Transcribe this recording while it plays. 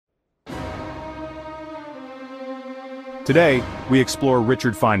Today, we explore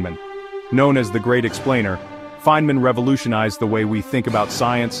Richard Feynman. Known as the Great Explainer, Feynman revolutionized the way we think about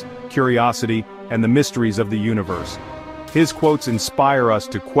science, curiosity, and the mysteries of the universe. His quotes inspire us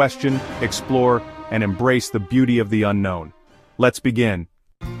to question, explore, and embrace the beauty of the unknown. Let's begin.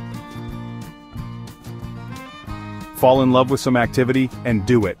 Fall in love with some activity, and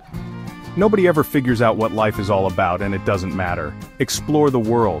do it. Nobody ever figures out what life is all about, and it doesn't matter. Explore the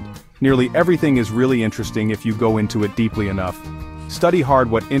world. Nearly everything is really interesting if you go into it deeply enough. Study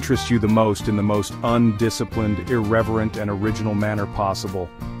hard what interests you the most in the most undisciplined, irreverent, and original manner possible.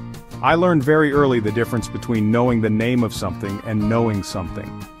 I learned very early the difference between knowing the name of something and knowing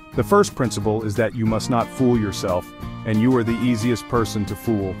something. The first principle is that you must not fool yourself, and you are the easiest person to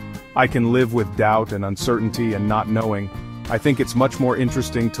fool. I can live with doubt and uncertainty and not knowing. I think it's much more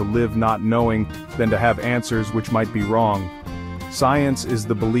interesting to live not knowing than to have answers which might be wrong. Science is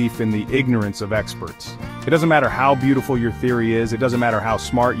the belief in the ignorance of experts. It doesn't matter how beautiful your theory is, it doesn't matter how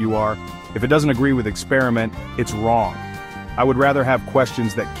smart you are. If it doesn't agree with experiment, it's wrong. I would rather have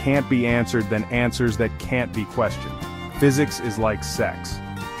questions that can't be answered than answers that can't be questioned. Physics is like sex.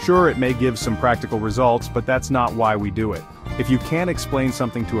 Sure, it may give some practical results, but that's not why we do it. If you can't explain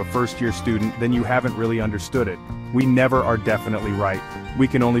something to a first-year student, then you haven't really understood it. We never are definitely right. We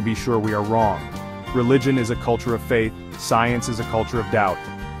can only be sure we are wrong. Religion is a culture of faith, science is a culture of doubt.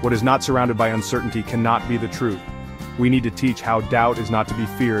 What is not surrounded by uncertainty cannot be the truth. We need to teach how doubt is not to be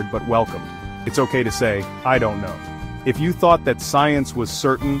feared but welcomed. It's okay to say, I don't know. If you thought that science was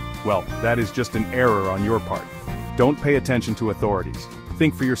certain, well, that is just an error on your part. Don't pay attention to authorities.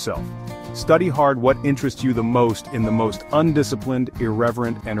 Think for yourself. Study hard what interests you the most in the most undisciplined,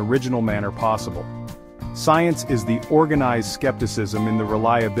 irreverent, and original manner possible. Science is the organized skepticism in the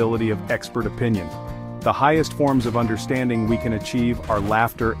reliability of expert opinion. The highest forms of understanding we can achieve are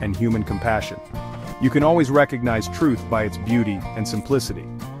laughter and human compassion. You can always recognize truth by its beauty and simplicity.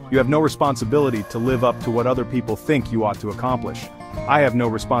 You have no responsibility to live up to what other people think you ought to accomplish. I have no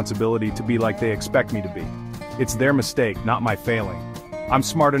responsibility to be like they expect me to be. It's their mistake, not my failing. I'm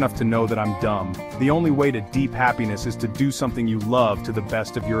smart enough to know that I'm dumb. The only way to deep happiness is to do something you love to the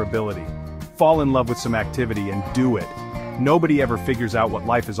best of your ability. Fall in love with some activity and do it. Nobody ever figures out what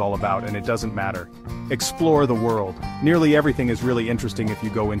life is all about, and it doesn't matter. Explore the world. Nearly everything is really interesting if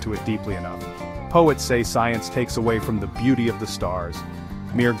you go into it deeply enough. Poets say science takes away from the beauty of the stars,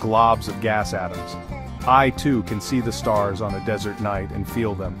 mere globs of gas atoms. I too can see the stars on a desert night and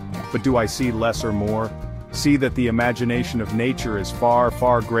feel them, but do I see less or more? See that the imagination of nature is far,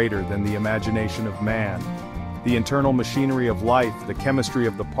 far greater than the imagination of man. The internal machinery of life, the chemistry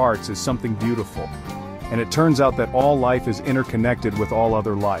of the parts, is something beautiful. And it turns out that all life is interconnected with all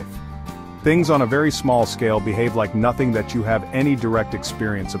other life. Things on a very small scale behave like nothing that you have any direct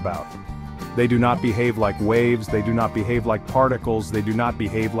experience about. They do not behave like waves, they do not behave like particles, they do not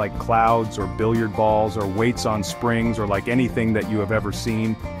behave like clouds or billiard balls or weights on springs or like anything that you have ever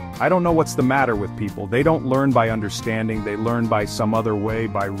seen. I don't know what's the matter with people. They don't learn by understanding, they learn by some other way,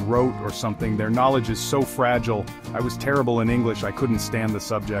 by rote or something. Their knowledge is so fragile. I was terrible in English, I couldn't stand the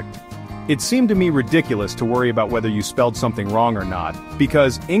subject. It seemed to me ridiculous to worry about whether you spelled something wrong or not,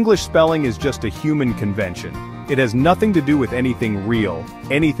 because English spelling is just a human convention. It has nothing to do with anything real,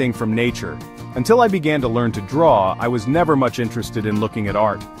 anything from nature. Until I began to learn to draw, I was never much interested in looking at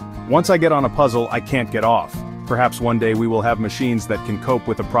art. Once I get on a puzzle, I can't get off. Perhaps one day we will have machines that can cope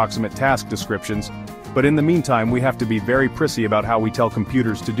with approximate task descriptions, but in the meantime we have to be very prissy about how we tell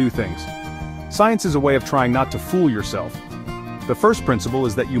computers to do things. Science is a way of trying not to fool yourself. The first principle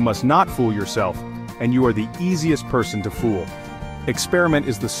is that you must not fool yourself, and you are the easiest person to fool. Experiment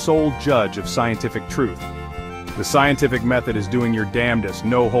is the sole judge of scientific truth. The scientific method is doing your damnedest,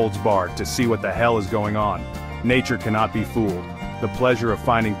 no holds barred, to see what the hell is going on. Nature cannot be fooled. The pleasure of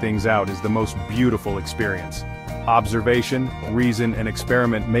finding things out is the most beautiful experience. Observation, reason, and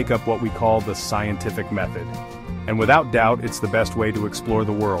experiment make up what we call the scientific method. And without doubt, it's the best way to explore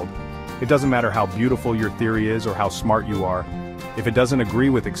the world. It doesn't matter how beautiful your theory is or how smart you are. If it doesn't agree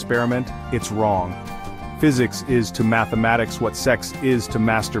with experiment, it's wrong. Physics is to mathematics what sex is to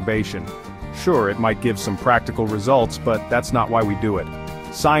masturbation. Sure, it might give some practical results, but that's not why we do it.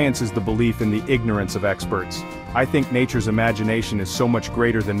 Science is the belief in the ignorance of experts. I think nature's imagination is so much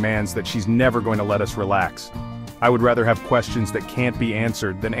greater than man's that she's never going to let us relax. I would rather have questions that can't be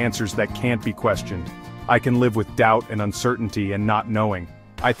answered than answers that can't be questioned. I can live with doubt and uncertainty and not knowing.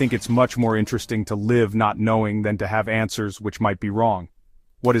 I think it's much more interesting to live not knowing than to have answers which might be wrong.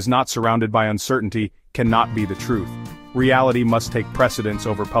 What is not surrounded by uncertainty cannot be the truth. Reality must take precedence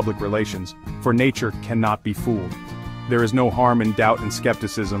over public relations, for nature cannot be fooled. There is no harm in doubt and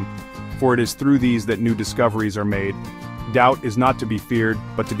skepticism, for it is through these that new discoveries are made. Doubt is not to be feared,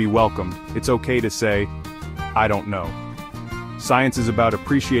 but to be welcomed. It's okay to say, I don't know. Science is about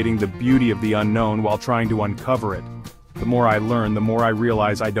appreciating the beauty of the unknown while trying to uncover it. The more I learn, the more I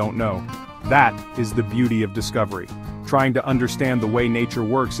realize I don't know. That is the beauty of discovery. Trying to understand the way nature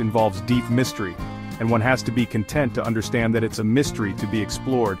works involves deep mystery, and one has to be content to understand that it's a mystery to be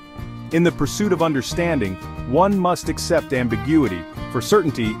explored. In the pursuit of understanding, one must accept ambiguity, for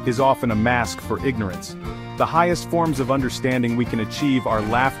certainty is often a mask for ignorance. The highest forms of understanding we can achieve are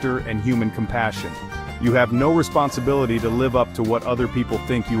laughter and human compassion. You have no responsibility to live up to what other people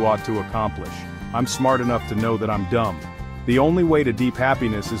think you ought to accomplish. I'm smart enough to know that I'm dumb. The only way to deep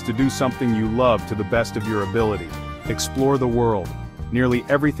happiness is to do something you love to the best of your ability. Explore the world. Nearly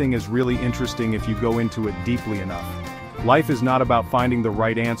everything is really interesting if you go into it deeply enough. Life is not about finding the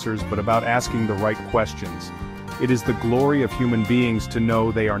right answers but about asking the right questions. It is the glory of human beings to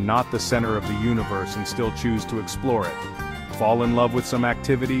know they are not the center of the universe and still choose to explore it. Fall in love with some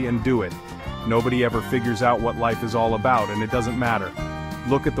activity and do it. Nobody ever figures out what life is all about, and it doesn't matter.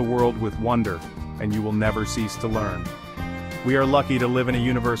 Look at the world with wonder, and you will never cease to learn. We are lucky to live in a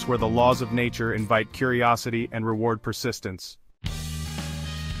universe where the laws of nature invite curiosity and reward persistence.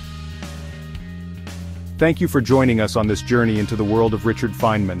 Thank you for joining us on this journey into the world of Richard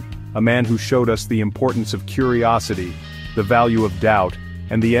Feynman, a man who showed us the importance of curiosity, the value of doubt,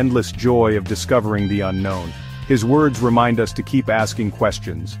 and the endless joy of discovering the unknown. His words remind us to keep asking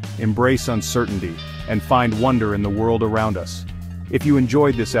questions, embrace uncertainty, and find wonder in the world around us. If you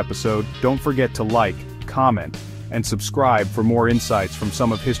enjoyed this episode, don't forget to like, comment, and subscribe for more insights from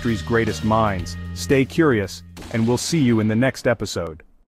some of history's greatest minds. Stay curious, and we'll see you in the next episode.